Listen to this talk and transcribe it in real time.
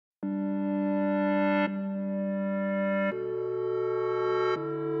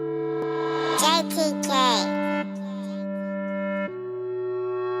7.J-RY.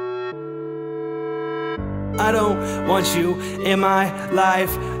 I don't want you in my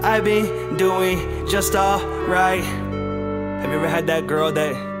life. I've been doing just alright. Have you ever had that girl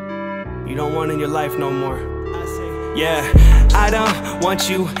that you don't want in your life no more? I say, yeah, I don't want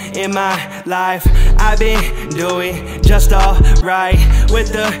you in my life. I've been doing just alright.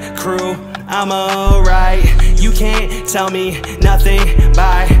 With the crew, I'm alright. You can't tell me nothing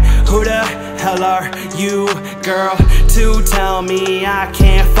by who the hell are you, girl, to tell me I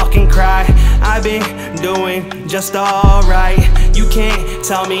can't fucking cry. I've been doing just alright. You can't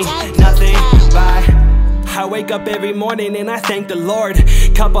tell me nothing by. I wake up every morning and I thank the Lord.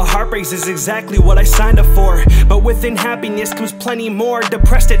 Couple heartbreaks is exactly what I signed up for. But within happiness comes plenty more.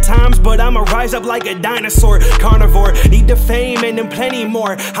 Depressed at times, but I'ma rise up like a dinosaur. Carnivore, need the fame and then plenty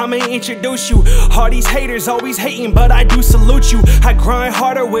more. I'ma introduce you. All these haters always hating, but I do salute you. I grind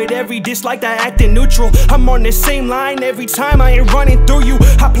harder with every dislike that acting neutral. I'm on the same line every time, I ain't running through you.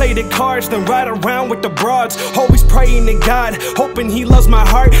 I play the cards, then ride around with the broads. Always praying to God, hoping he loves my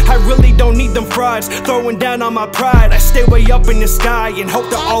heart. I really don't need them frauds, throwing down on my pride. I stay way up in the sky and hope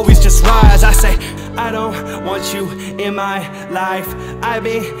to always just rise. I say, I don't want you in my life. I've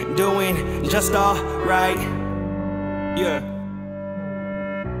been doing just alright. Yeah,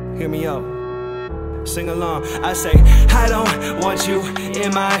 hear me out, sing along. I say, I don't want you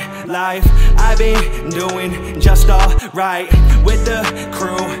in my life. I've been doing just alright. With the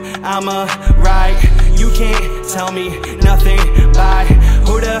crew, I'm alright. You can't tell me nothing by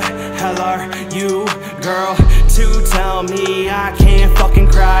who the hell are you, girl, to tell me I can't fucking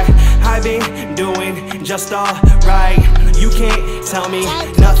cry. I've been doing just alright. You can't tell me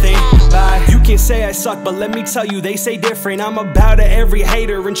nothing by. You can say I suck, but let me tell you, they say different. I'm about to every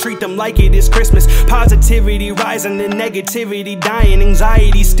hater and treat them like it is Christmas. Positivity rising and negativity dying.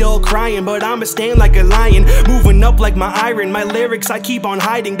 Anxiety still crying, but I'ma stand like a lion. Moving up like my iron. My lyrics I keep on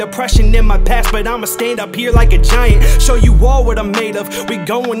hiding. Depression in my past, but I'ma stand up here like a giant. Show you all what I'm made of. We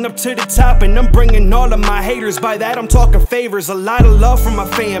going up to the top and I'm bringing all of my haters. By that I'm talking favors. A lot of love from my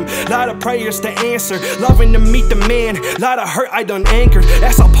fam. Lot of prayers to answer. Loving to meet the man. Lot of hurt I done anchored.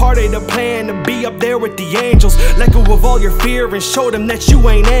 That's all part of the plan, to be up there with the angels. Let go of all your fear and show them that you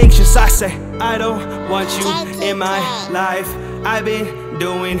ain't anxious. I say, I don't want you in my life. I've been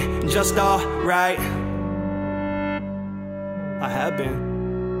doing just alright. I have been.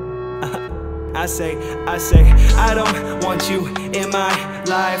 I say, I don't want you in my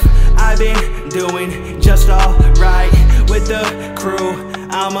life. I've been doing just alright. With the crew,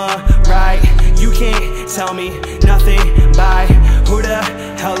 I'm alright. You can't tell me nothing by who the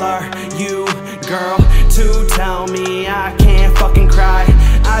hell are you, girl, to tell me I can't fucking cry.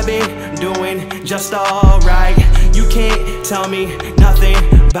 I've been doing just alright. You can't tell me nothing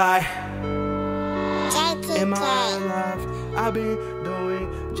by. In my life, I've been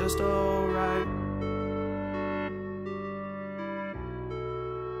doing just alright.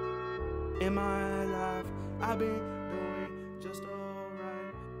 In my life, I've been